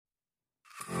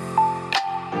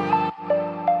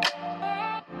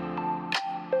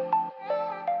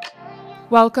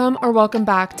Welcome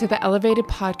back to the Elevated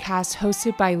Podcast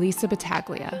hosted by Lisa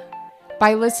Battaglia.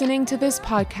 By listening to this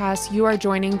podcast, you are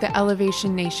joining the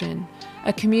Elevation Nation,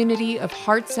 a community of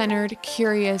heart-centered,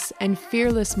 curious, and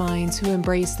fearless minds who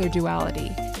embrace their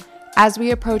duality. As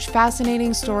we approach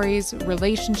fascinating stories,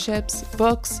 relationships,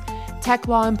 books, tech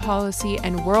law and policy,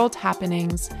 and world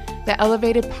happenings, the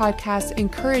Elevated Podcast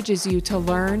encourages you to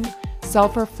learn,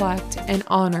 self-reflect, and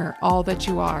honor all that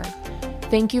you are.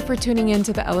 Thank you for tuning in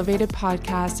to the Elevated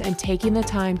Podcast and taking the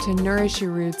time to nourish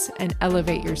your roots and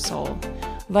elevate your soul.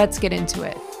 Let's get into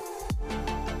it.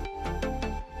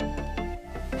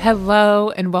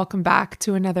 Hello, and welcome back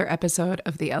to another episode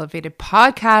of the Elevated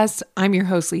Podcast. I'm your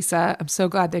host, Lisa. I'm so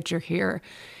glad that you're here.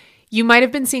 You might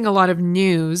have been seeing a lot of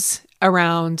news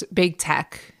around big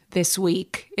tech this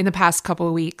week, in the past couple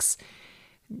of weeks.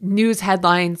 News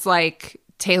headlines like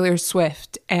Taylor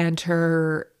Swift and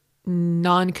her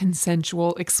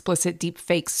non-consensual explicit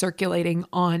deepfake circulating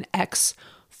on X,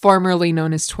 formerly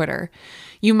known as Twitter.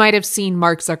 You might have seen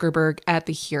Mark Zuckerberg at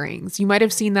the hearings. You might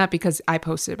have seen that because I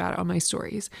posted about it on my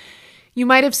stories. You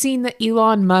might have seen that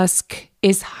Elon Musk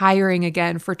is hiring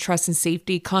again for trust and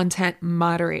safety content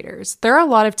moderators. There are a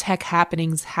lot of tech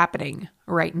happening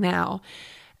right now.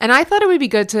 And I thought it would be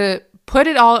good to put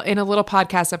it all in a little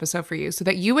podcast episode for you so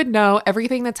that you would know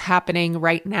everything that's happening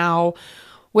right now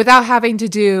without having to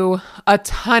do a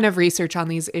ton of research on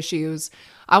these issues.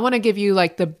 I want to give you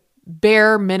like the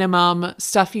bare minimum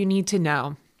stuff you need to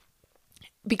know,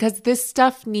 because this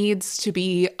stuff needs to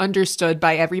be understood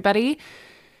by everybody,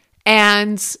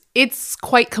 and it's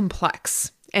quite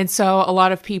complex. And so a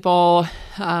lot of people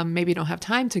maybe don't have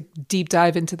time to deep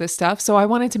dive into this stuff. So I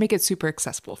wanted to make it super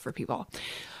accessible for people.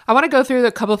 I want to go through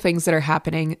a couple of things that are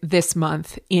happening this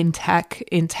month in tech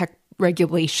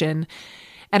regulation.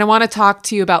 And I want to talk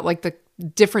to you about like the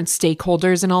different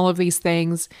stakeholders in all of these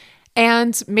things.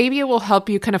 And maybe it will help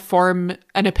you kind of form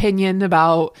an opinion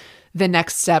about the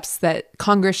next steps that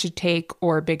Congress should take,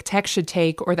 or big tech should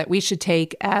take, or that we should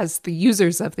take as the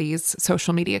users of these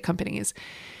social media companies.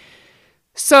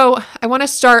 So I want to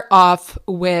start off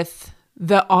with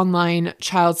the online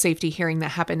child safety hearing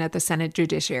that happened at the Senate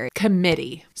Judiciary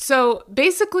Committee. So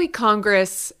basically,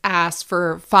 Congress asked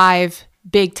for 5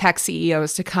 big tech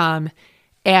CEOs to come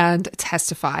and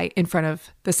testify in front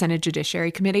of the Senate Judiciary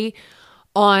Committee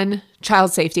on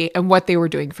child safety and what they were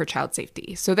doing for child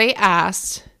safety. So they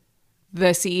asked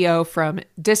the CEO from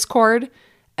Discord,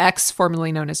 X,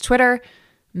 formerly known as Twitter,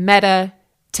 Meta,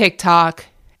 TikTok,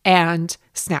 and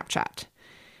Snapchat.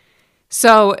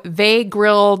 So they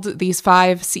grilled these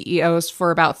 5 CEOs for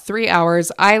about 3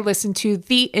 hours. I listened to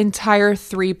the entire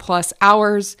 3+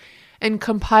 hours and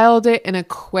compiled it in a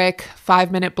quick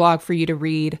 5-minute blog for you to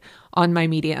read on my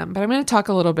Medium. But I'm going to talk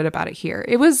a little bit about it here.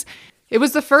 It was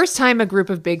the first time a group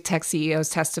of big tech CEOs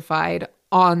testified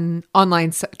on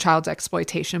online child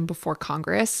exploitation before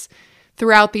Congress.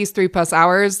 Throughout these 3+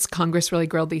 hours, Congress really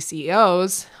grilled these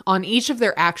CEOs on each of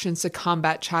their actions to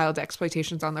combat child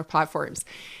exploitations on their platforms.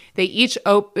 They each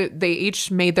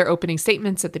made their opening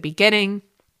statements at the beginning.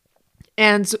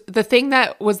 And the thing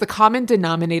that was the common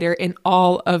denominator in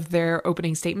all of their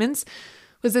opening statements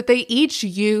was that they each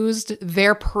used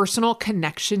their personal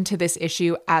connection to this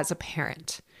issue as a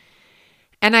parent.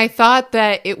 And I thought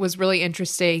that it was really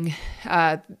interesting.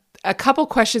 A couple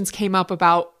questions came up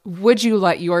about, would you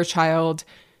let your child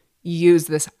use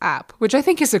this app? Which I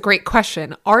think is a great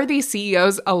question. Are these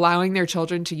CEOs allowing their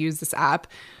children to use this app?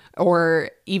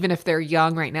 Or even if they're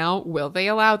young right now, will they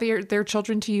allow their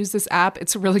children to use this app?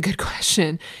 It's a really good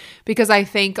question, because I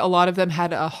think a lot of them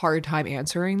had a hard time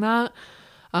answering that.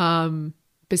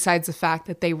 Besides the fact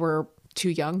that they were too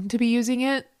young to be using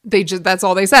it. That's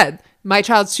all they said. My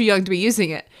child's too young to be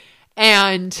using it.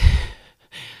 And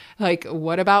like,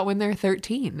 what about when they're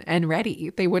 13 and ready?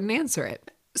 They wouldn't answer it.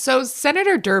 So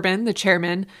Senator Durbin, the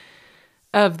chairman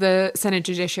of the Senate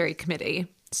Judiciary Committee,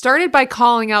 started by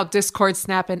calling out Discord,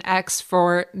 Snap, and X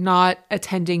for not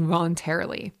attending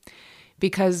voluntarily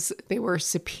because they were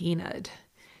subpoenaed.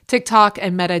 TikTok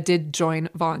and Meta did join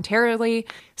voluntarily.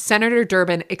 Senator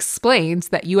Durbin explains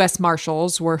that U.S.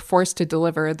 Marshals were forced to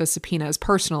deliver the subpoenas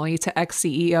personally to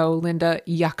ex-CEO Linda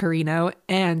Yaccarino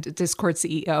and Discord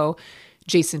CEO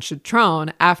Jason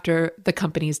Citron after the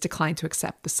companies declined to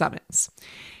accept the summons.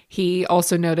 He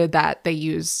also noted that they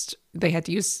had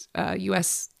to use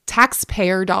U.S.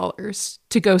 taxpayer dollars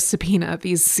to go subpoena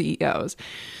these CEOs,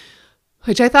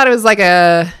 which I thought it was like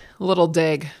a little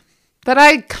dig that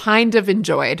I kind of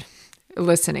enjoyed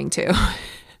listening to,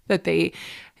 that they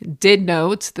did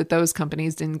note that those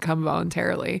companies didn't come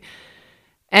voluntarily.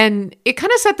 And it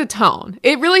kind of set the tone.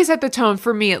 It really set the tone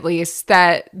for me, at least,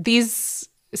 that these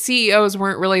CEOs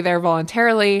weren't really there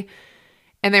voluntarily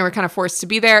and they were kind of forced to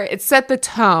be there. It set the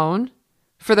tone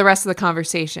for the rest of the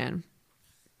conversation.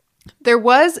 There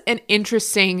was an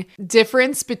interesting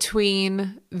difference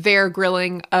between their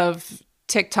grilling of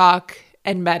TikTok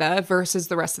and Meta versus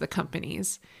the rest of the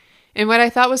companies. And what I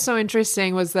thought was so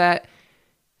interesting was that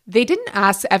they didn't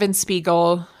ask Evan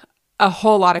Spiegel a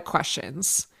whole lot of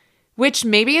questions, which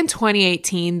maybe in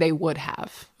 2018 they would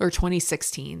have, or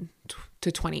 2016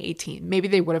 to 2018. Maybe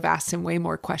they would have asked him way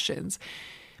more questions.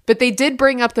 But they did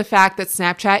bring up the fact that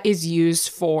Snapchat is used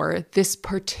for this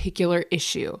particular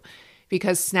issue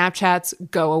because Snapchats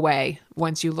go away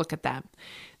once you look at them.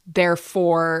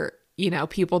 Therefore,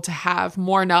 people to have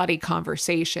more naughty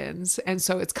conversations. And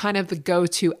so it's kind of the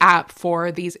go-to app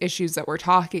for these issues that we're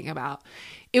talking about.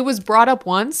 It was brought up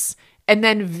once, and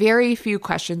then very few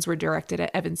questions were directed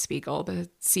at Evan Spiegel, the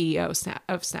CEO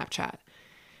of Snapchat.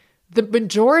 The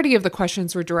majority of the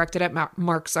questions were directed at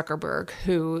Mark Zuckerberg,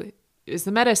 who is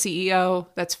the Meta CEO.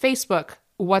 That's Facebook,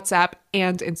 WhatsApp,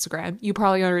 and Instagram. You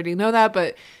probably already know that,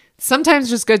 but sometimes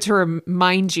just good to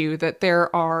remind you that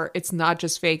it's not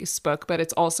just Facebook, but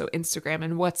it's also Instagram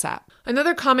and WhatsApp.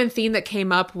 Another common theme that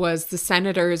came up was the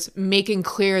senators making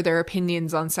clear their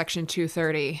opinions on Section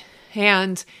 230.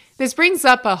 And this brings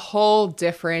up a whole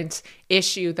different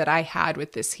issue that I had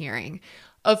with this hearing.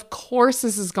 Of course,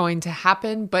 this is going to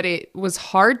happen, but it was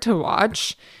hard to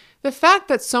watch. The fact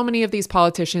that so many of these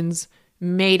politicians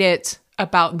made it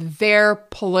about their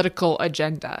political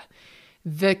agenda.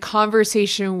 The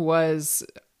conversation was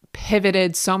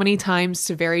pivoted so many times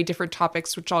to very different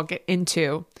topics, which I'll get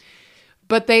into.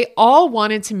 But they all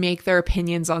wanted to make their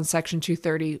opinions on Section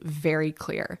 230 very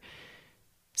clear.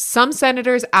 Some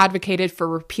senators advocated for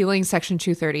repealing Section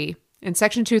 230. And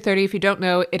Section 230, if you don't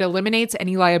know, it eliminates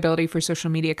any liability for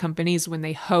social media companies when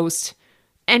they host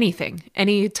anything,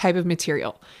 any type of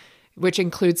material, which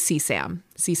includes CSAM.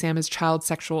 CSAM is child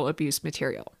sexual abuse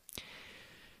material.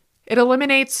 It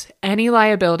eliminates any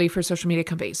liability for social media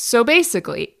companies. So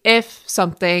basically, if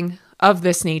something of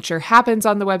this nature happens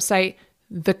on the website,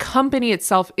 the company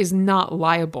itself is not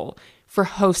liable for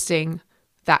hosting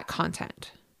that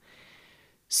content.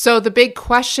 So the big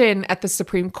question at the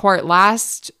Supreme Court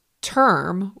last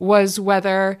term was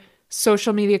whether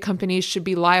social media companies should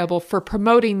be liable for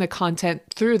promoting the content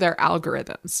through their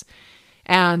algorithms.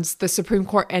 And the Supreme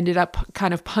Court ended up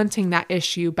kind of punting that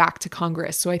issue back to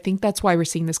Congress. So I think that's why we're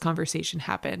seeing this conversation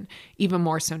happen even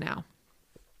more so now.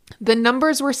 The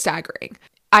numbers were staggering.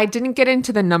 I didn't get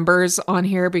into the numbers on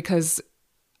here because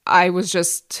there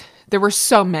were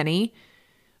so many,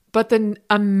 but the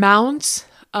amount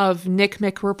of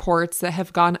NCMEC reports that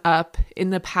have gone up in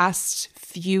the past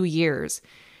few years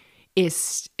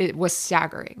it was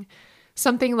staggering.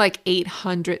 Something like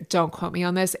 800, don't quote me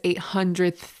on this,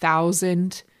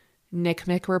 800,000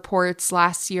 NCMEC reports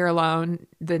last year alone.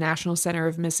 The National Center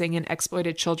of Missing and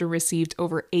Exploited Children received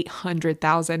over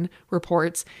 800,000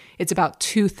 reports. It's about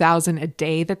 2,000 a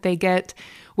day that they get,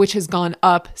 which has gone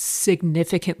up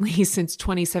significantly since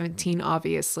 2017,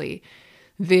 obviously.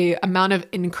 The amount of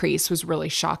increase was really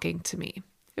shocking to me.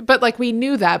 But we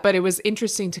knew that, but it was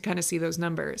interesting to kind of see those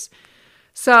numbers.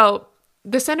 So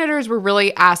the senators were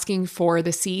really asking for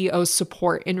the CEO's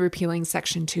support in repealing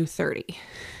Section 230.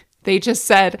 They just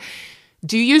said,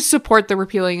 do you support the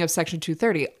repealing of Section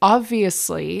 230?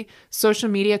 Obviously, social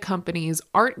media companies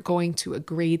aren't going to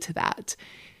agree to that.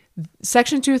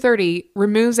 Section 230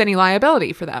 removes any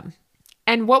liability for them.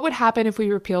 And what would happen if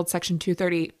we repealed Section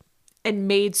 230 and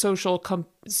made social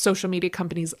media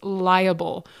companies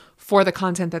liable for the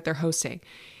content that they're hosting?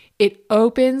 It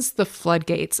opens the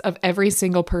floodgates of every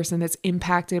single person that's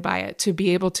impacted by it to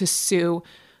be able to sue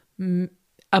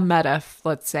a Meta,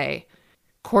 let's say.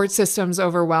 Court systems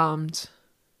overwhelmed.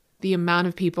 The amount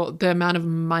of people, the amount of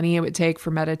money it would take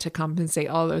for Meta to compensate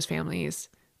all those families.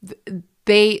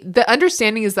 The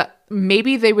understanding is that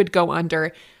maybe they would go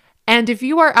under. And if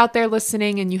you are out there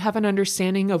listening and you have an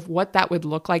understanding of what that would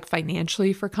look like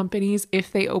financially for companies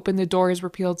if they open the doors,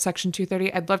 repealed Section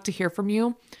 230, I'd love to hear from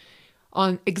you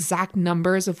on exact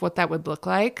numbers of what that would look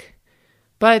like.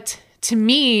 But to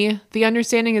me, the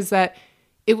understanding is that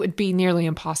it would be nearly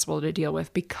impossible to deal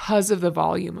with because of the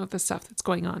volume of the stuff that's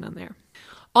going on there.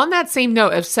 On that same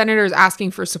note of senators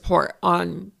asking for support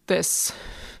on these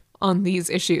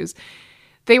issues,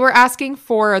 they were asking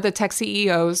for the tech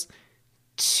CEOs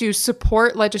to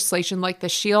support legislation like the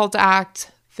SHIELD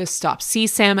Act, the Stop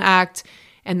CSAM Act,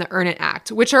 and the Earn It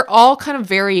Act, which are all kind of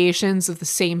variations of the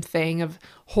same thing of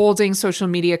holding social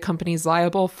media companies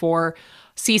liable for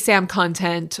CSAM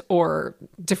content or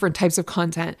different types of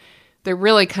content. They're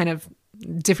really kind of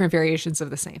different variations of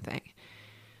the same thing.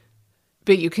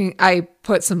 but I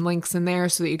put some links in there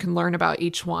so that you can learn about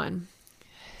each one.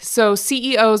 So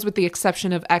CEOs, with the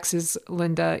exception of X's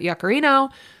Linda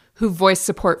Yaccarino, who voiced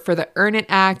support for the Earn It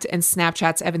Act, and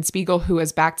Snapchat's Evan Spiegel, who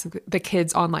has backed the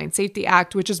Kids Online Safety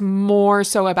Act, which is more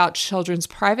so about children's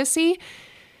privacy.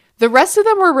 The rest of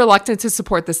them were reluctant to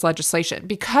support this legislation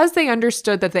because they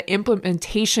understood that the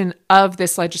implementation of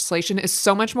this legislation is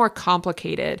so much more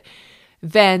complicated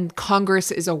than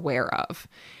Congress is aware of.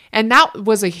 And that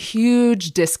was a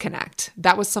huge disconnect.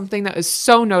 That was something that is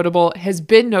so notable, has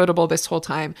been notable this whole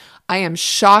time. I am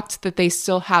shocked that they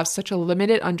still have such a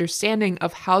limited understanding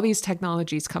of how these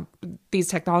technology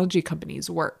companies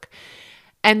work.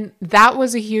 And that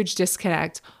was a huge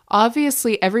disconnect.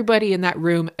 Obviously, everybody in that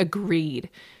room agreed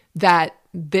that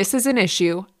this is an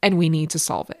issue and we need to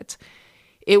solve it.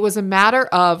 It was a matter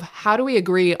of how do we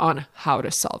agree on how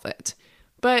to solve it.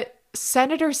 But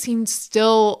senators seemed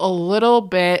still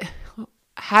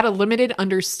had a limited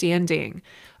understanding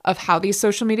of how these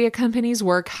social media companies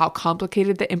work, how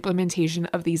complicated the implementation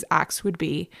of these acts would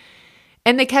be.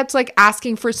 And they kept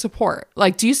asking for support.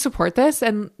 Do you support this?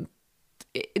 And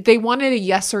they wanted a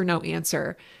yes or no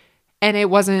answer. And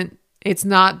it's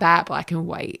not that black and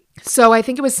white. So I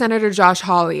think it was Senator Josh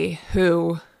Hawley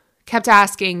who kept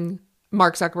asking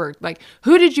Mark Zuckerberg,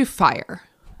 who did you fire?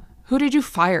 Who did you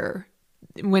fire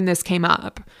when this came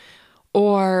up?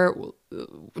 Or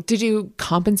did you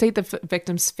compensate the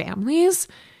victims' families?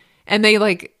 And they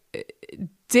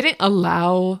didn't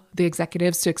allow the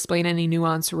executives to explain any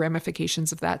nuance or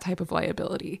ramifications of that type of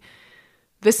liability.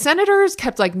 The senators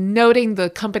kept noting the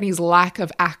company's lack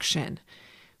of action,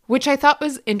 which I thought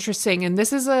was interesting. And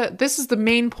this is the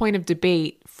main point of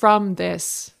debate from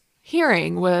this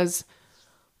hearing was,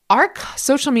 are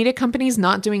social media companies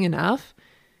not doing enough?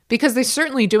 Because they're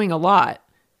certainly doing a lot.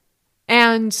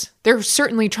 And they're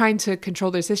certainly trying to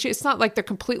control this issue. It's not like they're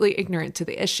completely ignorant to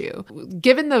the issue.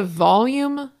 Given the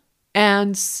volume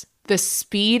and the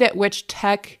speed at which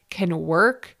tech can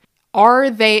work, are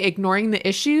they ignoring the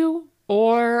issue?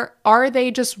 Or are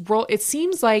they just it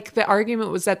seems like the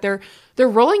argument was that they're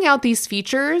rolling out these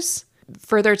features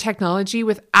for their technology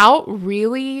without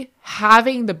really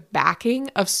having the backing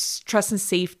of trust and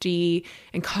safety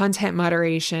and content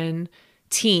moderation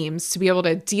teams to be able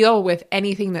to deal with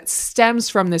anything that stems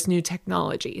from this new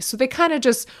technology. So they kind of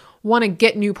just want to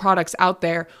get new products out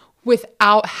there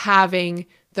without having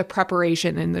the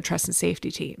preparation and the trust and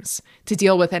safety teams to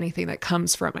deal with anything that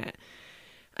comes from it.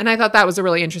 And I thought that was a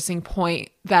really interesting point,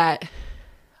 that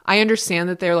I understand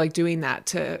that they're doing that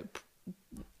to,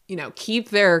 keep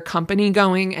their company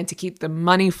going and to keep the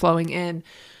money flowing in.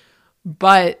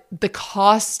 But the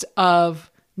cost of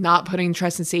not putting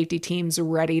trust and safety teams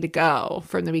ready to go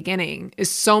from the beginning is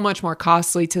so much more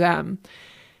costly to them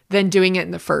than doing it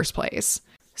in the first place.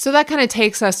 So that kind of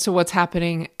takes us to what's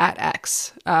happening at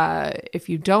X. If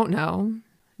you don't know,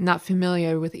 not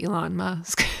familiar with Elon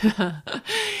Musk,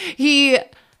 he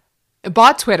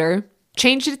bought Twitter,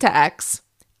 changed it to X,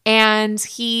 and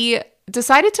he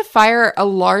decided to fire a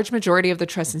large majority of the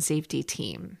trust and safety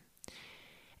team.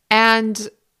 And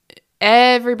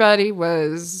everybody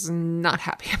was not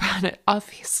happy about it,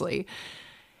 obviously.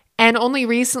 And only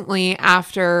recently,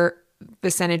 after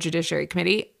the Senate Judiciary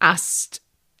Committee asked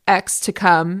X to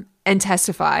come and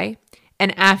testify,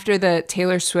 and after the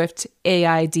Taylor Swift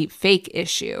AI deepfake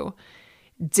issue,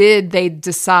 did they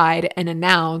decide and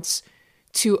announce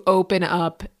to open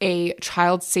up a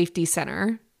child safety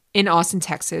center in Austin,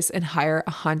 Texas, and hire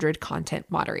 100 content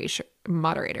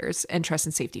moderators and trust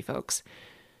and safety folks.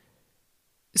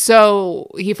 So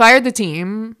he fired the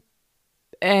team,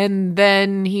 and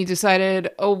then he decided,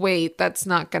 oh, wait, that's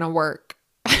not going to work,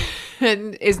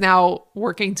 and is now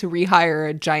working to rehire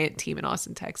a giant team in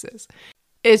Austin, Texas.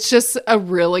 It's just a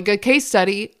really good case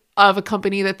study of a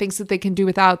company that thinks that they can do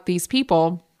without these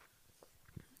people.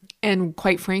 And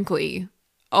quite frankly,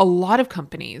 a lot of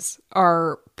companies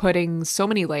are putting so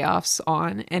many layoffs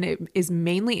on, and it is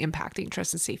mainly impacting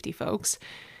trust and safety folks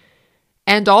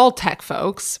and all tech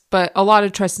folks, but a lot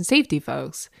of trust and safety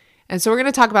folks. And so we're going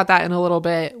to talk about that in a little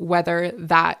bit, whether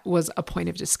that was a point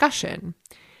of discussion.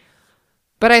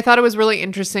 But I thought it was really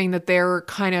interesting that they're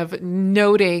kind of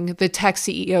noting the tech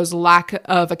CEO's lack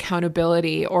of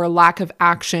accountability or lack of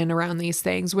action around these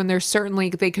things, when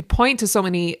they could point to so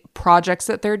many projects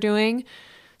that they're doing.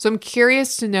 So I'm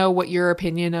curious to know what your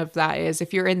opinion of that is.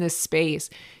 If you're in this space,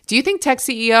 do you think tech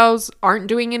CEOs aren't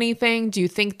doing anything? Do you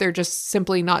think they're just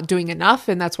simply not doing enough,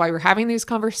 and that's why we're having these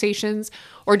conversations?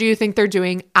 Or do you think they're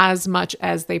doing as much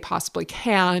as they possibly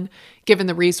can, given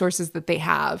the resources that they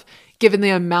have, given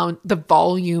the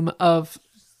volume of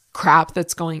crap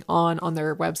that's going on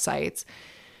their websites?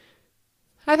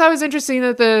 I thought it was interesting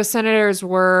that the senators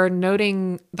were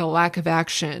noting the lack of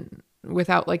action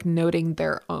without like noting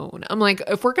their own. I'm like,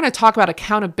 if we're going to talk about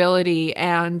accountability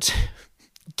and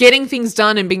getting things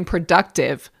done and being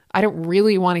productive, I don't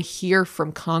really want to hear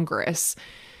from Congress.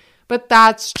 But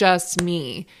that's just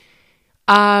me.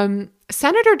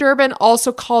 Senator Durbin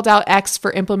also called out X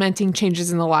for implementing changes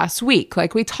in the last week.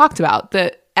 Like we talked about,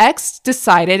 the X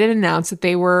decided and announced that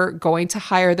they were going to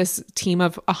hire this team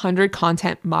of 100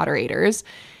 content moderators.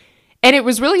 And it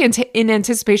was really in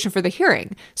anticipation for the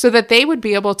hearing so that they would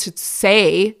be able to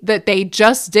say that they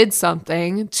just did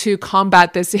something to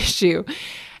combat this issue.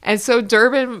 And so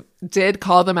Durbin did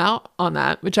call them out on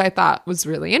that, which I thought was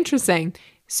really interesting.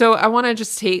 So I want to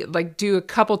just do a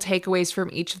couple takeaways from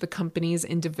each of the companies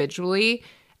individually.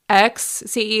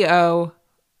 Ex-CEO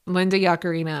Linda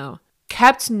Yaccarino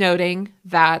kept noting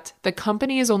that the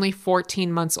company is only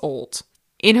 14 months old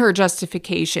in her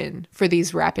justification for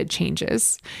these rapid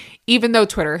changes, even though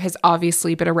Twitter has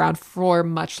obviously been around for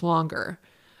much longer.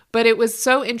 But it was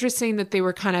so interesting that they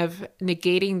were kind of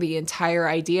negating the entire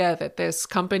idea that this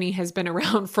company has been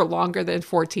around for longer than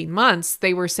 14 months.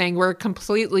 They were saying we're a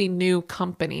completely new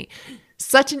company.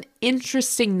 Such an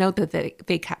interesting note that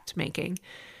they kept making.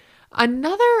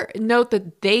 Another note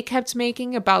that they kept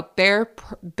making about their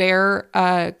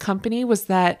company was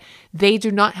that they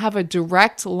do not have a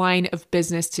direct line of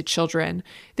business to children.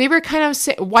 They were kind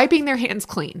of wiping their hands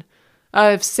clean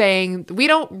of saying, we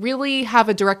don't really have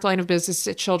a direct line of business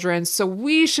to children, so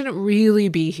we shouldn't really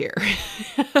be here.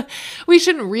 We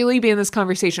shouldn't really be in this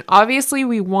conversation. Obviously,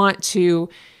 we want to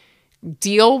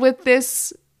deal with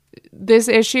this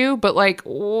issue, but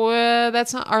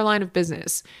that's not our line of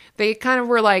business. They kind of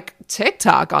were like,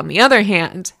 TikTok, on the other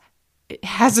hand,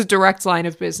 has a direct line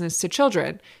of business to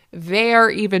children. They are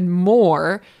even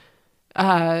more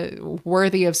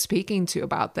worthy of speaking to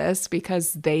about this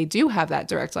because they do have that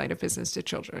direct line of business to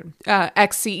children.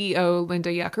 Ex-CEO Linda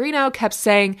Yaccarino kept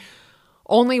saying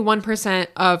only 1%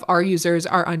 of our users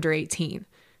are under 18.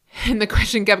 And the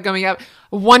question kept coming up,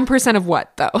 1% of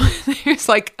what though? There's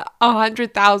like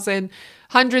 100,000,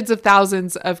 hundreds of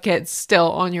thousands of kids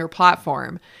still on your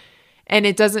platform. And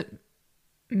it doesn't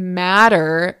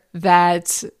matter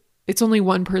that it's only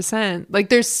 1%. Like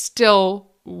there's still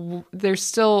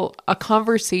a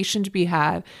conversation to be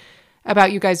had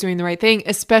about you guys doing the right thing,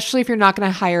 especially if you're not going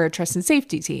to hire a trust and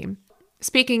safety team.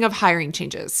 Speaking of hiring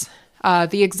changes,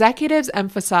 the executives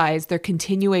emphasize their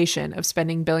continuation of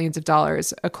spending billions of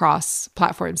dollars across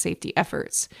platform safety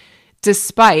efforts,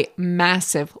 despite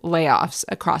massive layoffs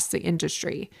across the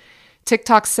industry.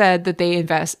 TikTok said that they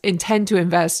intend to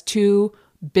invest $2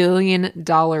 billion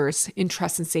in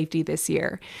trust and safety this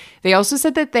year. They also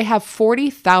said that they have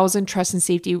 40,000 trust and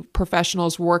safety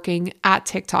professionals working at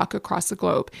TikTok across the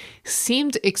globe.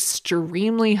 Seemed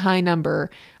extremely high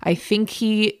number. I think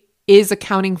he is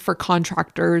accounting for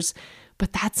contractors,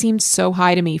 but that seems so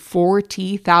high to me.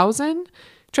 40,000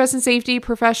 trust and safety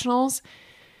professionals.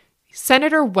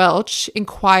 Senator Welch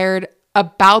inquired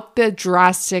about the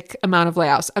drastic amount of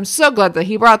layoffs. I'm so glad that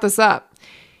he brought this up.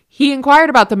 He inquired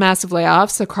about the massive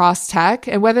layoffs across tech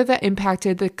and whether that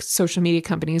impacted the social media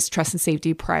company's trust and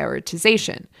safety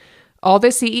prioritization. All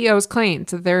the CEOs claimed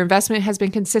that their investment has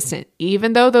been consistent,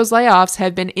 even though those layoffs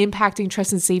have been impacting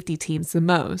trust and safety teams the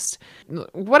most.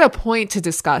 What a point to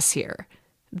discuss here.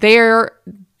 They're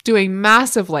doing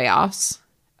massive layoffs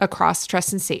across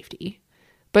trust and safety,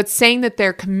 but saying that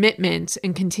their commitment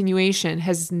and continuation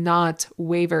has not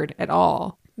wavered at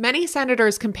all. Many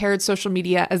senators compared social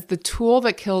media as the tool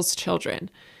that kills children.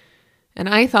 And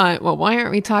I thought, well, why aren't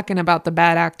we talking about the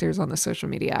bad actors on the social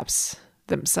media apps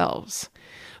themselves?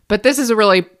 But this is a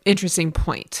really interesting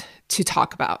point to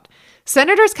talk about.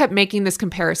 Senators kept making this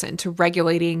comparison to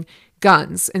regulating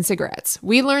guns and cigarettes.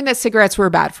 We learned that cigarettes were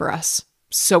bad for us,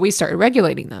 so we started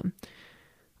regulating them.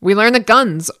 We learned that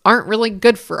guns aren't really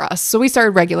good for us, so we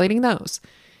started regulating those.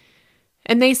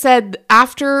 And they said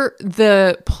after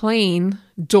the plane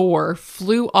door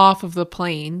flew off of the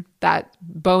plane, that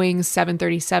Boeing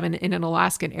 737 in an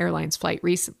Alaskan Airlines flight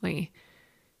recently,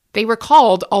 they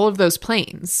recalled all of those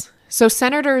planes. So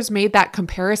senators made that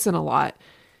comparison a lot,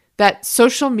 that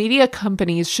social media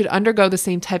companies should undergo the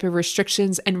same type of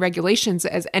restrictions and regulations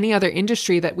as any other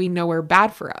industry that we know are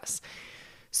bad for us.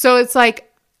 So it's like,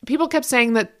 people kept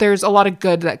saying that there's a lot of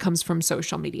good that comes from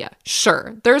social media.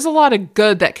 Sure, there's a lot of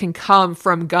good that can come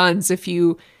from guns. If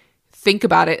you think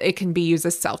about it, it can be used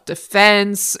as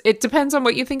self-defense. It depends on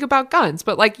what you think about guns,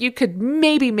 but you could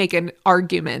maybe make an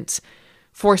argument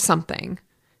for something.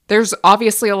 There's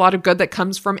obviously a lot of good that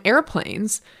comes from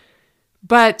airplanes,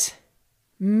 but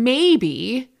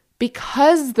maybe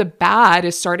because the bad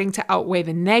is starting to outweigh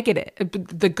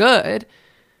the good,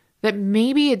 that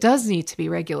maybe it does need to be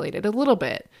regulated a little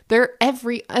bit.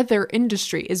 Every other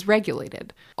industry is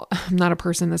regulated. I'm not a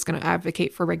person that's going to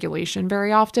advocate for regulation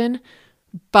very often,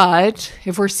 but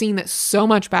if we're seeing that so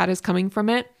much bad is coming from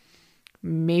it,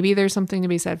 maybe there's something to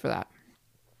be said for that.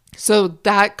 So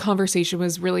that conversation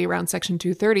was really around Section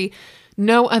 230.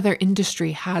 No other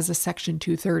industry has a Section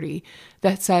 230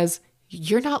 that says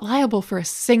you're not liable for a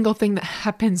single thing that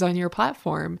happens on your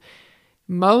platform.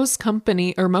 Most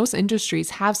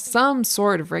industries have some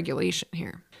sort of regulation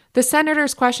here. The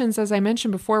senator's questions, as I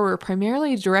mentioned before, were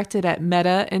primarily directed at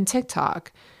Meta and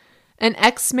TikTok. And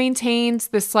X maintains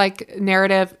this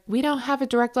narrative, we don't have a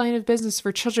direct line of business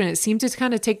for children. It seemed to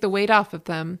kind of take the weight off of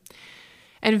them.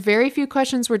 And very few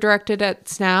questions were directed at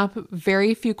Snap.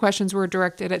 Very few questions were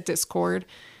directed at Discord,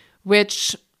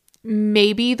 which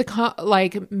maybe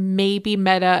maybe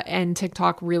Meta and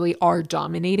TikTok really are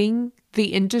dominating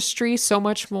the industry so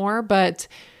much more, but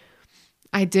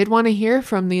I did want to hear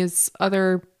from these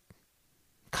other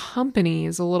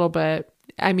companies a little bit.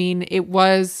 I mean, it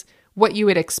was what you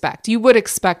would expect. You would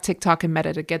expect TikTok and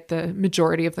Meta to get the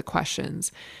majority of the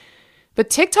questions. But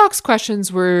TikTok's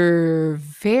questions were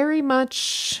very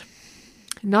much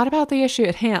not about the issue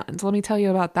at hand. Let me tell you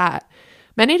about that.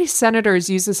 Many senators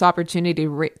use this opportunity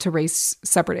to raise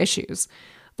separate issues,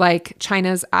 like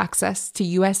China's access to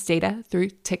U.S. data through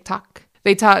TikTok.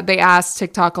 They asked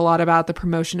TikTok a lot about the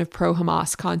promotion of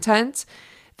pro-Hamas content.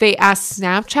 They asked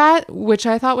Snapchat, which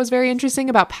I thought was very interesting,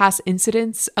 about past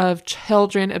incidents of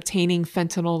children obtaining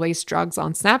fentanyl-laced drugs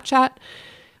on Snapchat,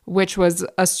 which was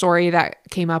a story that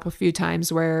came up a few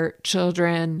times where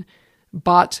children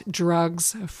bought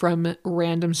drugs from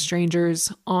random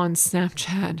strangers on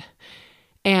Snapchat,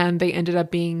 and they ended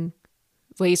up being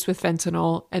laced with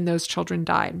fentanyl, and those children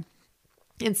died.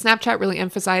 And Snapchat really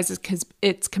emphasizes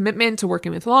its commitment to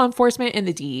working with law enforcement and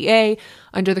the DEA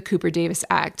under the Cooper-Davis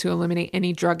Act to eliminate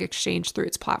any drug exchange through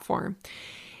its platform.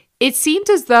 It seemed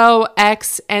as though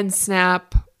X and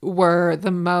Snap were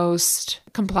the most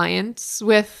compliant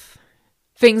with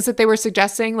things that they were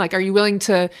suggesting. Like, are you willing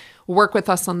to work with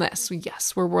us on this?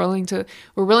 Yes, we're willing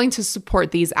to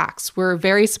support these acts. We're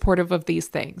very supportive of these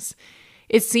things.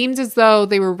 It seemed as though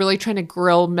they were really trying to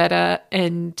grill Meta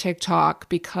and TikTok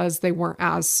because they weren't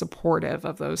as supportive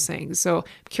of those things. So I'm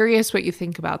curious what you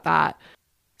think about that.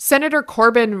 Senator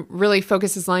Corbyn really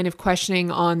focused his line of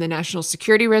questioning on the national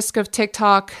security risk of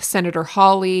TikTok. Senator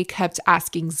Hawley kept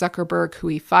asking Zuckerberg who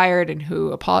he fired and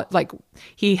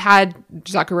he had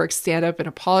Zuckerberg stand up and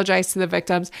apologize to the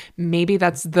victims. Maybe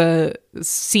that's the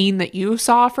scene that you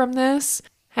saw from this.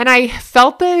 And I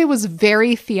felt that it was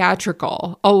very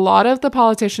theatrical. A lot of the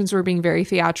politicians were being very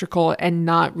theatrical and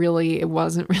it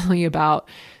wasn't really about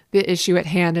the issue at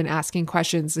hand and asking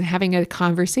questions and having a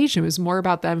conversation. It was more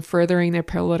about them furthering their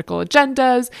political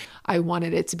agendas. I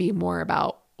wanted it to be more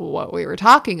about what we were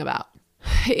talking about.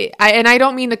 And I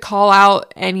don't mean to call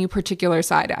out any particular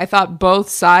side. I thought both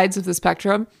sides of the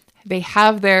spectrum, they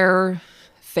have their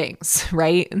things,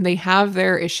 right? And they have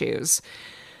their issues.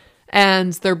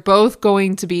 And they're both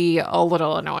going to be a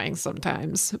little annoying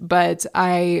sometimes. But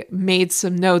I made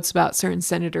some notes about certain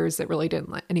senators that really didn't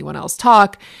let anyone else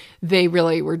talk. They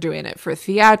really were doing it for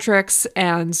theatrics.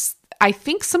 And I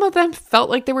think some of them felt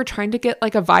like they were trying to get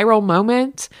like a viral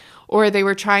moment, or they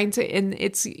were trying to, and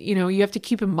it's, you have to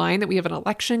keep in mind that we have an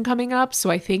election coming up.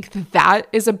 So I think that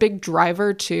is a big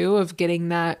driver too of getting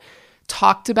that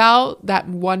talked about, that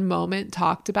one moment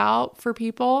talked about for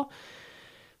people.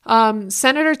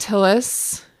 Senator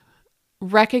Tillis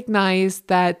recognized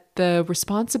that the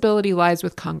responsibility lies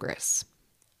with Congress.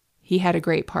 He had a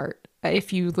great part.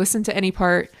 If you listen to any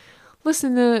part,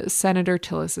 listen to Senator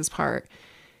Tillis's part.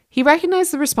 He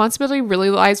recognized the responsibility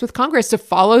really lies with Congress to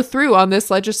follow through on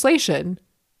this legislation.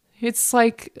 It's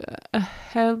like,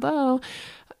 hello.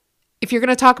 If you're going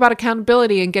to talk about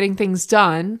accountability and getting things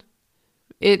done,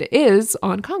 it is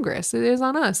on Congress. It is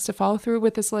on us to follow through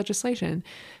with this legislation.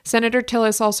 Senator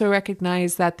Tillis also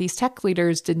recognized that these tech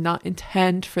leaders did not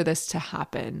intend for this to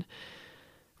happen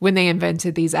when they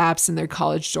invented these apps in their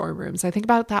college dorm rooms. I think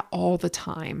about that all the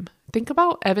time. Think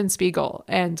about Evan Spiegel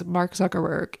and Mark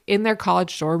Zuckerberg in their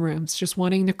college dorm rooms just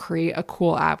wanting to create a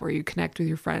cool app where you connect with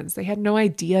your friends. They had no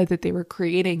idea that they were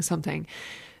creating something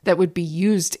that would be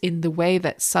used in the way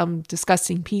that some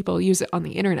disgusting people use it on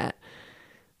the internet.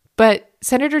 But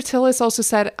Senator Tillis also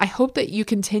said, I hope that you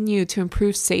continue to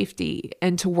improve safety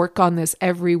and to work on this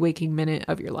every waking minute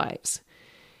of your lives.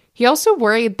 He also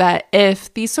worried that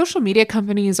if these social media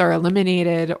companies are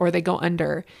eliminated or they go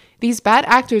under, these bad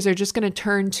actors are just going to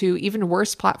turn to even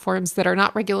worse platforms that are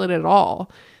not regulated at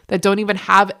all. that don't even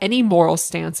have any moral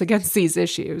stance against these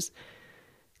issues.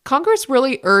 Congress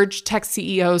really urged tech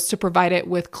CEOs to provide it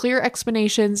with clear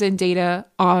explanations and data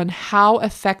on how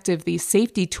effective these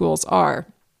safety tools are.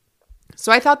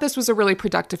 So I thought this was a really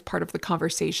productive part of the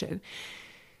conversation.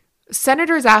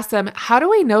 Senators asked them, how do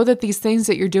we know that these things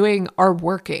that you're doing are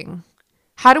working?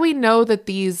 How do we know that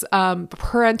these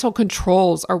parental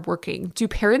controls are working? Do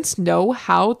parents know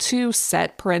how to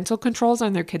set parental controls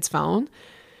on their kid's phone?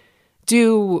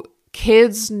 Do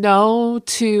kids know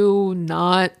to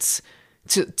not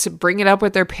to bring it up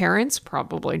with their parents?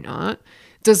 Probably not.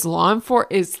 Is law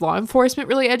enforcement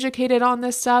really educated on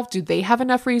this stuff? Do they have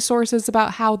enough resources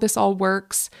about how this all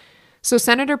works? So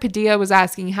Senator Padilla was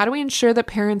asking, how do we ensure that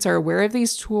parents are aware of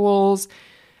these tools?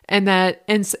 And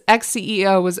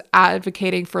ex-CEO was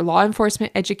advocating for law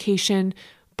enforcement education,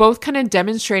 both kind of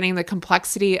demonstrating the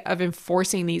complexity of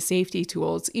enforcing these safety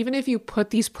tools. Even if you put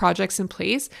these projects in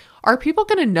place, are people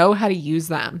going to know how to use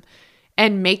them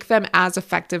and make them as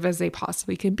effective as they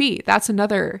possibly can be? That's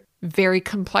another very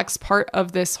complex part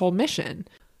of this whole mission.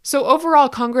 So overall,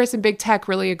 Congress and big tech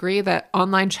really agree that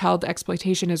online child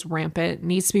exploitation is rampant,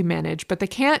 needs to be managed, but they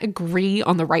can't agree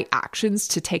on the right actions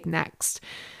to take next.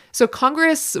 So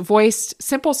Congress voiced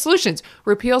simple solutions: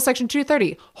 repeal Section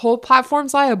 230, hold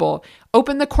platforms liable,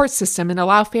 open the court system and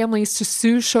allow families to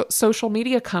sue social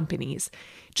media companies.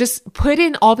 Just put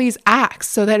in all these acts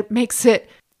so that it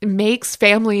makes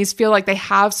families feel like they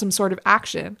have some sort of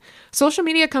action. Social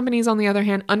media companies, on the other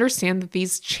hand, understand that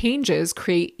these changes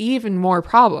create even more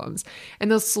problems,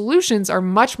 and the solutions are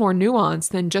much more nuanced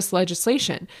than just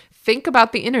legislation. Think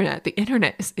about the internet. The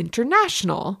internet is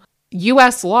international.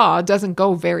 US law doesn't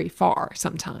go very far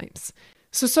sometimes.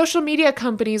 So social media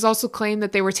companies also claim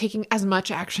that they were taking as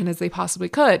much action as they possibly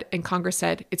could, and Congress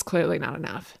said it's clearly not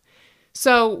enough.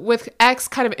 So with X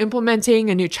kind of implementing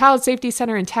a new child safety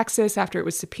center in Texas after it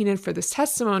was subpoenaed for this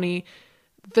testimony,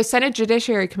 the Senate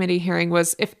Judiciary Committee hearing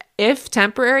was, if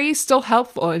temporary, still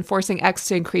helpful in forcing X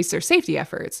to increase their safety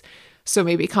efforts. So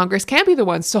maybe Congress can be the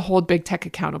ones to hold big tech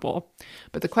accountable.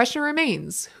 But the question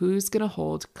remains, who's going to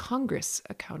hold Congress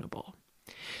accountable?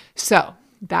 So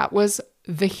that was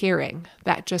the hearing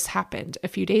that just happened a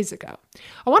few days ago.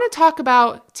 I want to talk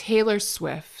about Taylor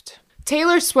Swift.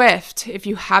 Taylor Swift, if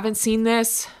you haven't seen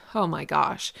this, oh my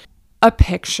gosh. A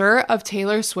picture of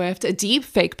Taylor Swift, a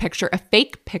deepfake picture, a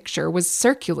fake picture was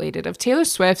circulated of Taylor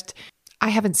Swift. I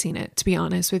haven't seen it, to be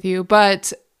honest with you,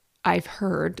 but I've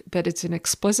heard that it's an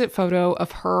explicit photo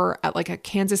of her at like a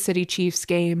Kansas City Chiefs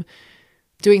game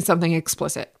doing something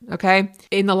explicit, okay?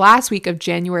 In the last week of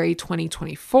January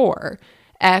 2024,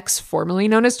 X, formerly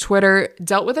known as Twitter,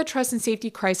 dealt with a trust and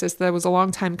safety crisis that was a long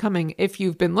time coming. If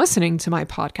you've been listening to my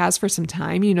podcast for some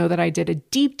time, you know that I did a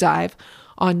deep dive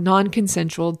on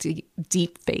non-consensual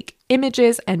deepfake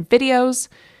images and videos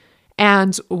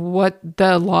and what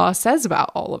the law says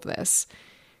about all of this.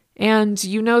 And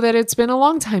you know that it's been a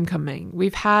long time coming.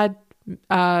 We've had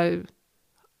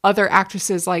other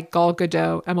actresses like Gal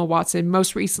Gadot, Emma Watson,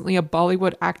 most recently a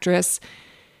Bollywood actress.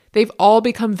 They've all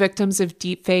become victims of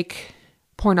deepfake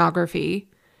pornography.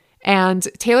 And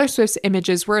Taylor Swift's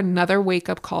images were another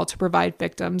wake-up call to provide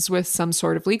victims with some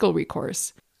sort of legal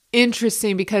recourse.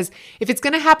 Interesting, because if it's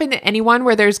going to happen to anyone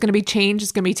where there's going to be change,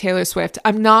 it's going to be Taylor Swift.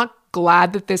 I'm not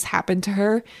glad that this happened to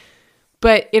her,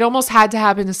 but it almost had to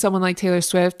happen to someone like Taylor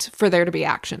Swift for there to be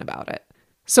action about it.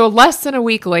 So less than a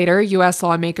week later, U.S.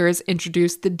 lawmakers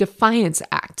introduced the Defiance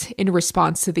Act in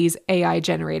response to these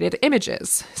AI-generated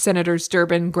images. Senators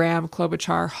Durbin, Graham,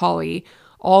 Klobuchar, Hawley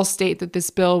all state that this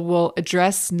bill will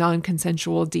address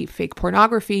non-consensual deepfake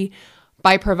pornography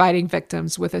by providing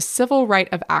victims with a civil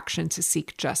right of action to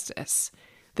seek justice.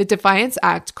 The Defiance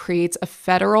Act creates a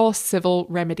federal civil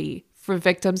remedy for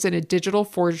victims in a digital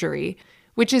forgery,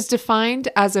 which is defined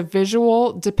as a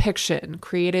visual depiction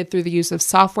created through the use of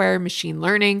software, machine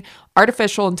learning,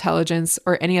 artificial intelligence,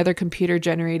 or any other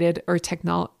computer-generated or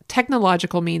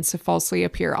technological means to falsely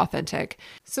appear authentic.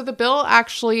 So the bill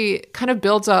actually kind of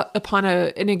builds upon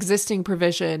an existing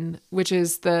provision, which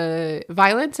is the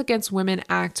Violence Against Women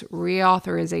Act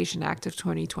Reauthorization Act of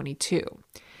 2022,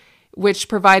 which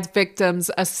provides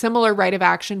victims a similar right of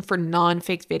action for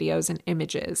non-fake videos and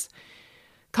images.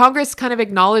 Congress kind of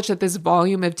acknowledged that this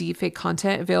volume of deepfake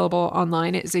content available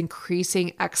online is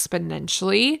increasing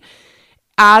exponentially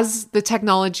as the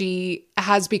technology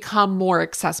has become more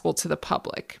accessible to the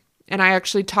public. And I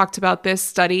actually talked about this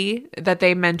study that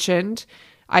they mentioned.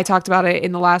 I talked about it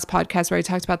in the last podcast where I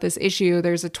talked about this issue.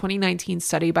 There's a 2019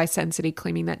 study by Sensity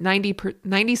claiming that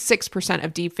 96%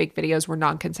 of deepfake videos were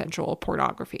non-consensual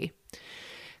pornography.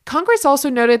 Congress also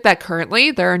noted that currently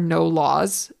there are no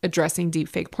laws addressing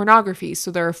deepfake pornography.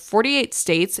 So there are 48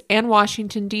 states and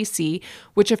Washington, D.C.,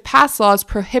 which have passed laws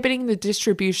prohibiting the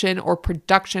distribution or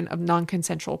production of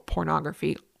non-consensual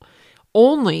pornography.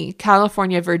 Only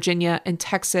California, Virginia, and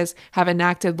Texas have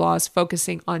enacted laws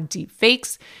focusing on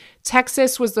deepfakes.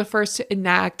 Texas was the first to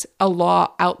enact a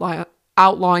law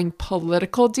outlawing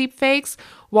political deepfakes,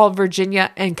 while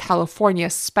Virginia and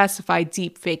California specify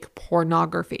deepfake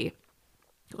pornography.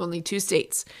 Only 2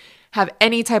 states have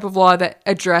any type of law that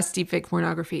address deepfake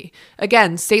pornography.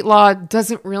 Again, state law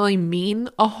doesn't really mean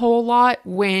a whole lot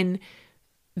when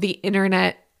the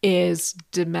internet is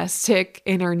domestic,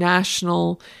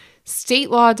 international. State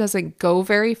law doesn't go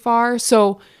very far.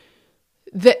 So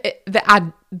the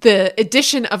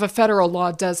addition of a federal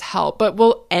law does help. But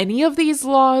will any of these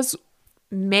laws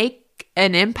make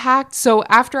an impact? So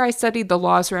after I studied the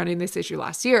law surrounding this issue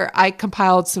last year, I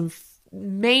compiled some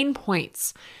main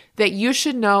points that you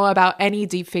should know about any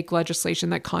deepfake legislation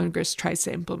that Congress tries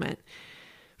to implement.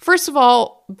 First of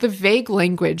all, the vague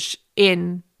language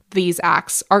in these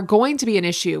acts are going to be an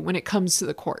issue when it comes to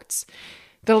the courts.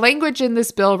 The language in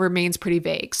this bill remains pretty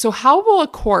vague. So how will a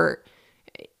court,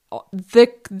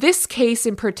 this case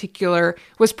in particular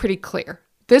was pretty clear.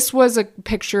 This was a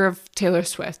picture of Taylor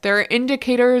Swift. There are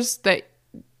indicators that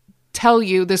tell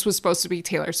you this was supposed to be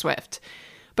Taylor Swift.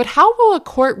 But how will a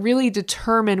court really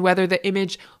determine whether the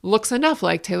image looks enough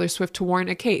like Taylor Swift to warrant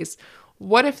a case?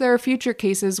 What if there are future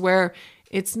cases where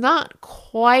it's not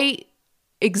quite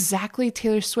exactly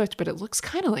Taylor Swift, but it looks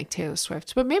kind of like Taylor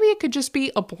Swift, but maybe it could just be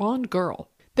a blonde girl?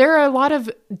 There are a lot of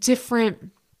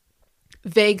different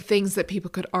vague things that people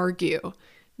could argue.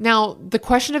 Now, the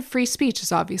question of free speech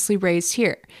is obviously raised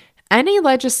here. Any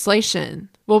legislation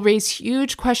will raise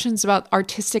huge questions about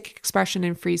artistic expression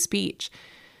and free speech.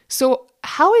 So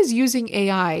how is using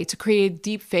AI to create a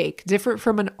deepfake different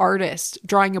from an artist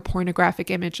drawing a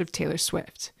pornographic image of Taylor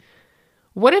Swift?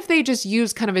 What if they just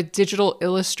use kind of a digital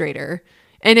illustrator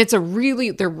and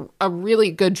they're a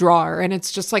really good drawer and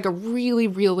it's just like a really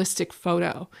realistic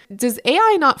photo? Does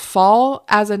AI not fall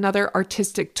as another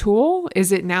artistic tool?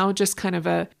 Is it now just kind of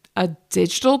a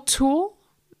digital tool?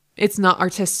 It's not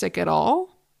artistic at all.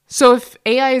 So if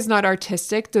AI is not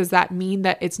artistic, does that mean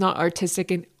that it's not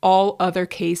artistic in all other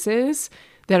cases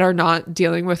that are not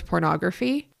dealing with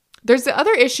pornography? There's the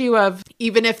other issue of,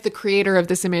 even if the creator of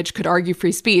this image could argue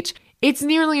free speech, it's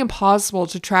nearly impossible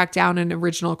to track down an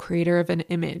original creator of an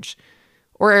image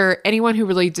or anyone who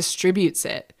really distributes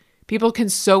it. People can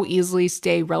so easily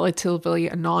stay relatively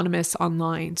anonymous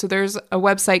online. So there's a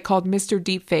website called Mr.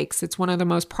 Deepfakes. It's one of the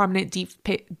most prominent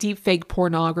deepfake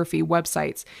pornography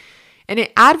websites. And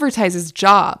it advertises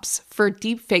jobs for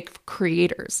deepfake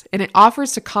creators, and it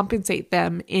offers to compensate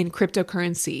them in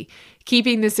cryptocurrency,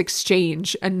 keeping this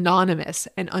exchange anonymous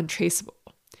and untraceable.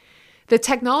 The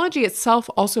technology itself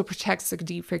also protects the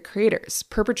deepfake creators.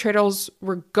 Perpetrators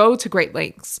will go to great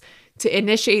lengths to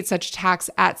initiate such attacks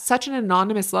at such an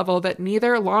anonymous level that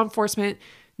neither law enforcement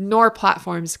nor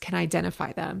platforms can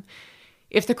identify them.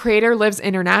 If the creator lives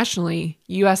internationally,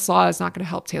 US law is not going to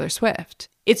help Taylor Swift.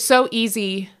 It's so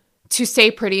easy to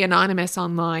stay pretty anonymous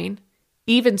online.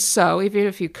 Even so, even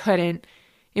if you couldn't,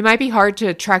 it might be hard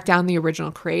to track down the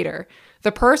original creator.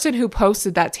 The person who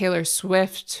posted that Taylor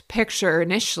Swift picture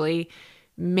initially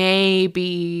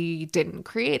maybe didn't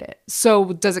create it.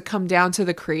 So does it come down to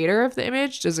the creator of the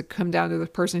image? Does it come down to the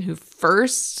person who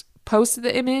first posted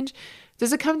the image?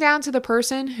 Does it come down to the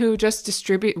person who just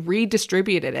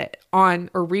redistributed it on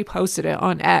or reposted it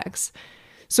on X?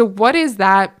 So what is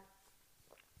that?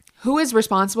 Who is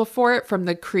responsible for it from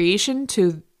the creation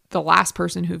to the last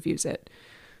person who views it?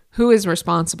 Who is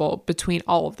responsible between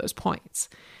all of those points?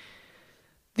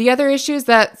 The other issue is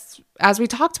that, as we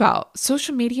talked about,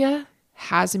 social media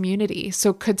has immunity.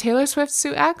 So could Taylor Swift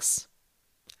sue X?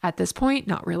 At this point,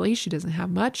 not really. She doesn't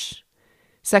have much.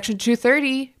 Section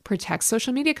 230 protects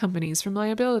social media companies from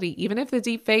liability, even if the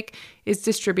deepfake is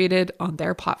distributed on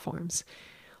their platforms.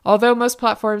 Although most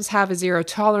platforms have a zero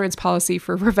tolerance policy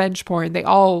for revenge porn, they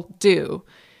all do.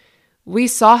 We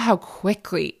saw how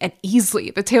quickly and easily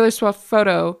the Taylor Swift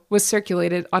photo was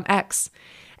circulated on X,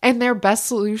 and their best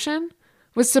solution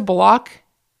was to block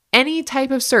any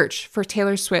type of search for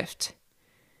Taylor Swift.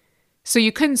 So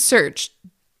you couldn't search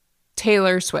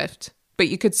Taylor Swift, but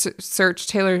you could search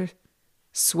Taylor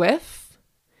Swift.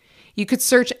 You could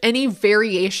search any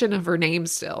variation of her name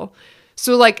still.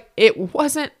 So it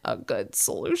wasn't a good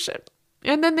solution.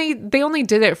 And then they only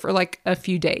did it for a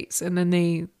few days, and then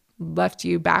they left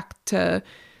you back to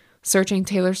searching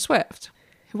Taylor Swift.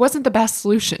 It wasn't the best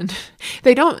solution.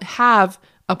 They don't have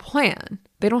a plan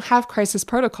They don't have crisis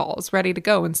protocols ready to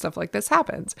go when stuff like this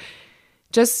happens.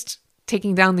 Just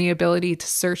taking down the ability to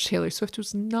search Taylor Swift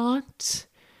was not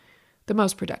the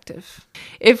most productive.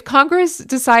 If Congress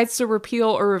decides to repeal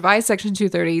or revise Section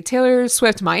 230, Taylor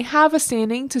Swift might have a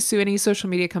standing to sue any social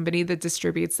media company that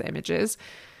distributes the images,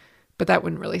 but that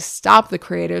wouldn't really stop the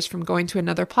creators from going to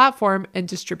another platform and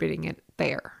distributing it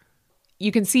there.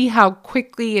 You can see how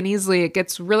quickly and easily it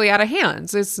gets really out of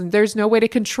hands. There's no way to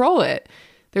control it.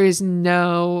 There is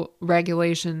no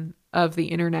regulation of the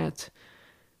internet,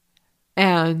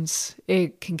 and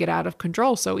it can get out of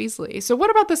control so easily. So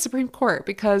what about the Supreme Court?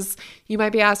 Because you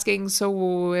might be asking,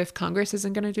 so if Congress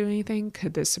isn't going to do anything,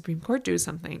 could the Supreme Court do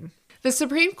something? The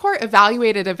Supreme Court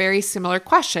evaluated a very similar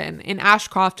question in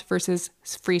Ashcroft versus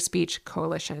Free Speech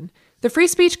Coalition. The Free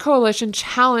Speech Coalition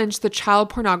challenged the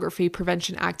Child Pornography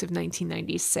Prevention Act of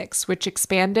 1996, which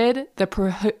expanded the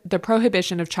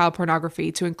prohibition of child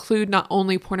pornography to include not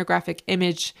only pornographic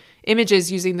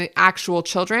images using the actual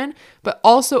children, but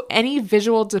also any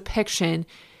visual depiction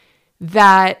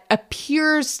that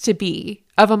appears to be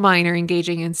of a minor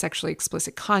engaging in sexually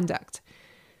explicit conduct.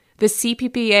 The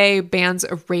CPPA bans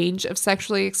a range of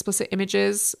sexually explicit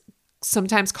images,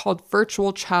 sometimes called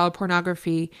virtual child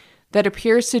pornography, that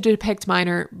appears to depict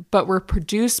minor, but were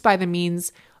produced by the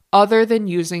means other than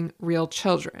using real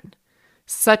children,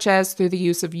 such as through the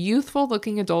use of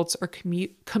youthful-looking adults or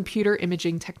computer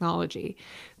imaging technology.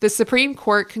 The Supreme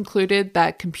Court concluded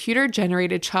that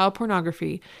computer-generated child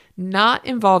pornography, not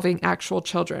involving actual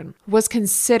children, was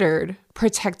considered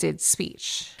protected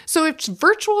speech. So if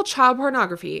virtual child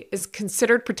pornography is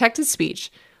considered protected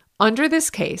speech under this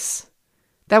case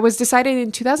that was decided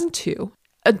in 2002,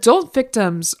 adult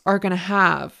victims are going to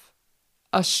have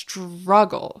a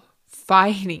struggle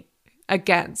fighting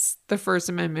against the First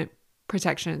Amendment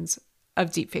protections of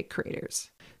deepfake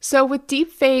creators. So with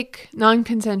deepfake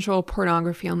non-consensual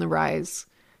pornography on the rise,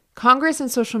 Congress and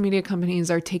social media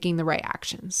companies are taking the right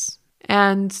actions.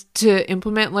 And to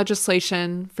implement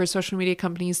legislation for social media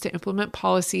companies to implement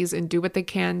policies and do what they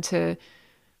can to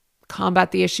combat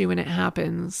the issue when it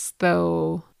happens,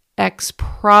 though X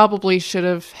probably should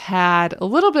have had a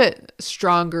little bit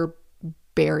stronger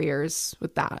barriers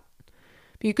with that.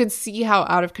 But you can see how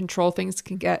out of control things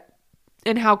can get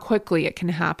and how quickly it can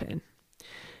happen.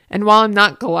 And while I'm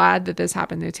not glad that this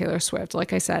happened to Taylor Swift,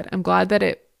 like I said, I'm glad that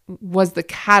it was the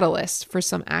catalyst for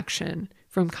some action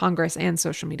from Congress and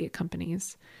social media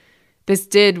companies. This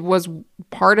was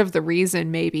part of the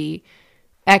reason maybe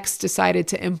X decided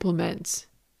to implement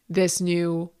this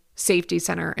new safety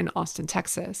center in Austin,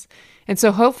 Texas. And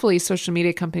so hopefully social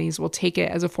media companies will take it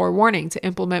as a forewarning to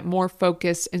implement more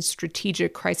focused and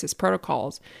strategic crisis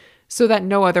protocols so that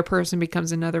no other person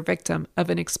becomes another victim of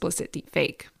an explicit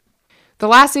deepfake. The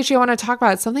last issue I want to talk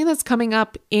about is something that's coming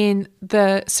up in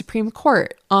the Supreme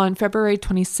Court on February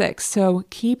 26th. So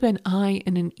keep an eye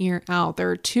and an ear out. There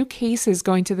are 2 cases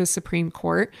going to the Supreme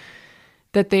Court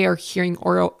that they are hearing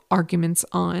oral arguments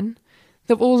on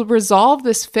that will resolve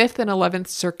this 5th and 11th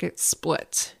Circuit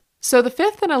split. So the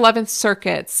 5th and 11th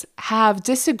Circuits have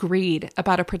disagreed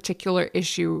about a particular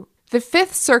issue. The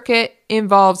 5th Circuit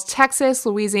involves Texas,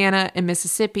 Louisiana, and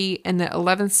Mississippi, and the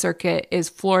 11th Circuit is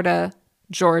Florida,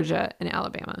 Georgia, and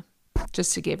Alabama,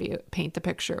 just to paint the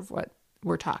picture of what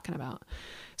we're talking about.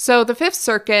 So the 5th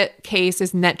Circuit case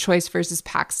is Net Choice versus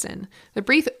Paxton. The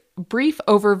brief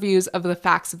overviews of the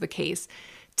facts of the case.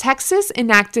 Texas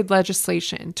enacted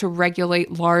legislation to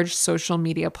regulate large social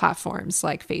media platforms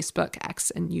like Facebook, X,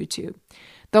 and YouTube.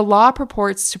 The law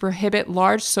purports to prohibit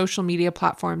large social media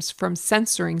platforms from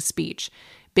censoring speech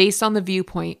based on the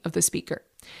viewpoint of the speaker.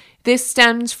 This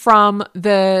stems from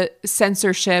the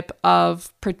censorship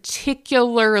of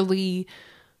particularly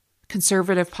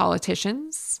conservative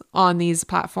politicians on these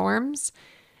platforms.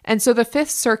 And so the 5th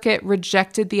Circuit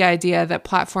rejected the idea that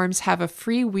platforms have a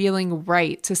freewheeling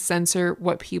right to censor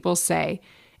what people say,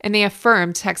 and they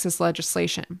affirmed Texas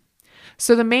legislation.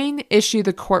 So the main issue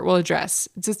the court will address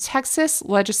is the Texas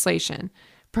legislation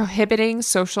prohibiting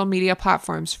social media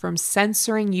platforms from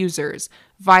censoring users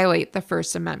violate the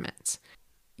First Amendment.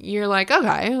 You're like,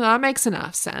 okay, that makes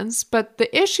enough sense. But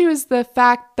the issue is the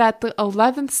fact that the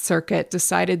 11th Circuit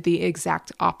decided the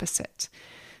exact opposite.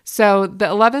 So the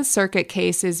 11th Circuit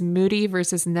case is Moody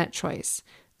versus Net Choice.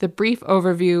 The brief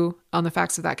overview on the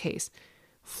facts of that case.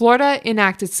 Florida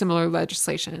enacted similar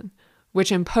legislation,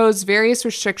 which imposed various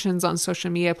restrictions on social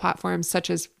media platforms,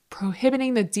 such as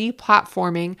prohibiting the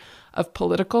deplatforming of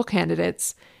political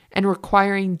candidates and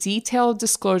requiring detailed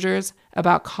disclosures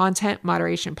about content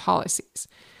moderation policies.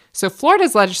 So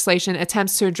Florida's legislation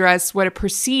attempts to address what it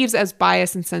perceives as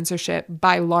bias and censorship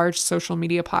by large social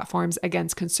media platforms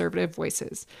against conservative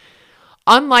voices.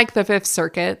 Unlike the Fifth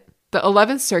Circuit, the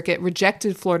 11th Circuit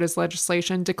rejected Florida's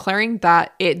legislation, declaring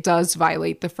that it does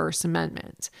violate the First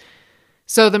Amendment.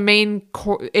 So the main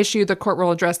issue the court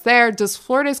will address there, does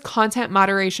Florida's content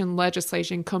moderation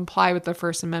legislation comply with the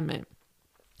First Amendment?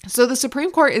 So the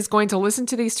Supreme Court is going to listen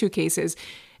to these two cases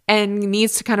and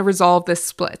needs to kind of resolve this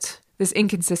split, this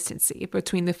inconsistency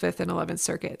between the 5th and 11th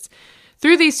Circuits.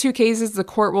 Through these two cases, the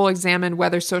court will examine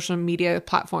whether social media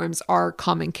platforms are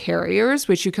common carriers,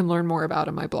 which you can learn more about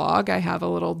in my blog. I have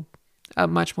a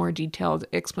much more detailed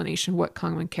explanation what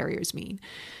common carriers mean.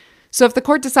 So if the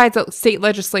court decides that state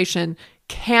legislation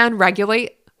can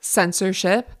regulate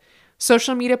censorship,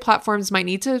 social media platforms might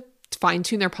need to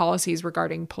fine-tune their policies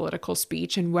regarding political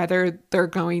speech and whether they're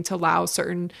going to allow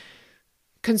certain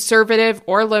conservative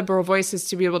or liberal voices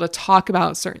to be able to talk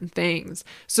about certain things.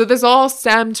 So this all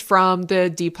stemmed from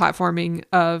the deplatforming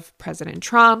of President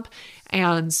Trump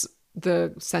and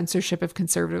the censorship of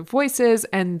conservative voices.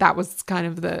 And that was kind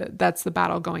of that's the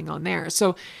battle going on there.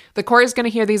 So the court is going to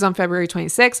hear these on February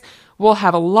 26th. We'll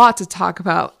have a lot to talk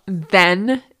about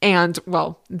then and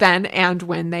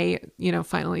when they,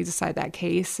 finally decide that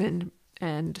case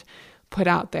and put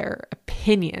out their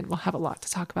opinion. We'll have a lot to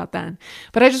talk about then.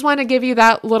 But I just want to give you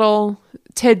that little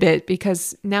tidbit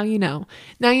because now you know.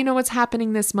 Now you know what's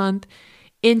happening this month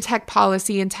in tech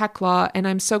policy and tech law. And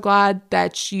I'm so glad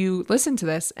that you listened to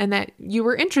this and that you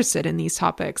were interested in these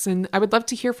topics. And I would love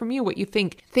to hear from you what you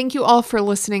think. Thank you all for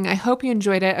listening. I hope you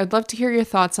enjoyed it. I'd love to hear your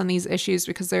thoughts on these issues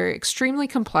because they're extremely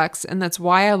complex and that's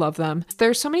why I love them.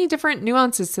 There's so many different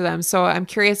nuances to them. So I'm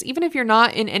curious, even if you're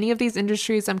not in any of these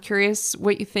industries, I'm curious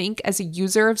what you think as a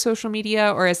user of social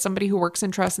media or as somebody who works in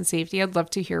trust and safety. I'd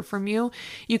love to hear from you.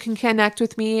 You can connect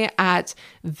with me at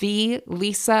the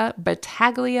Lisa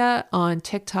Battaglia on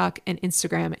TikTok and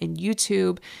Instagram and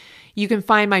YouTube. You can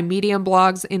find my Medium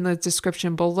blogs in the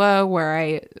description below where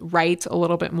I write a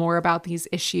little bit more about these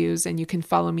issues and you can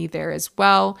follow me there as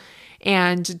well.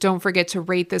 And don't forget to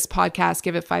rate this podcast,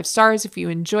 give it 5 stars if you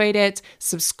enjoyed it,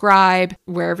 subscribe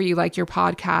wherever you like your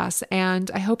podcasts.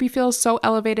 And I hope you feel so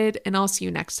elevated and I'll see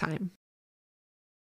you next time.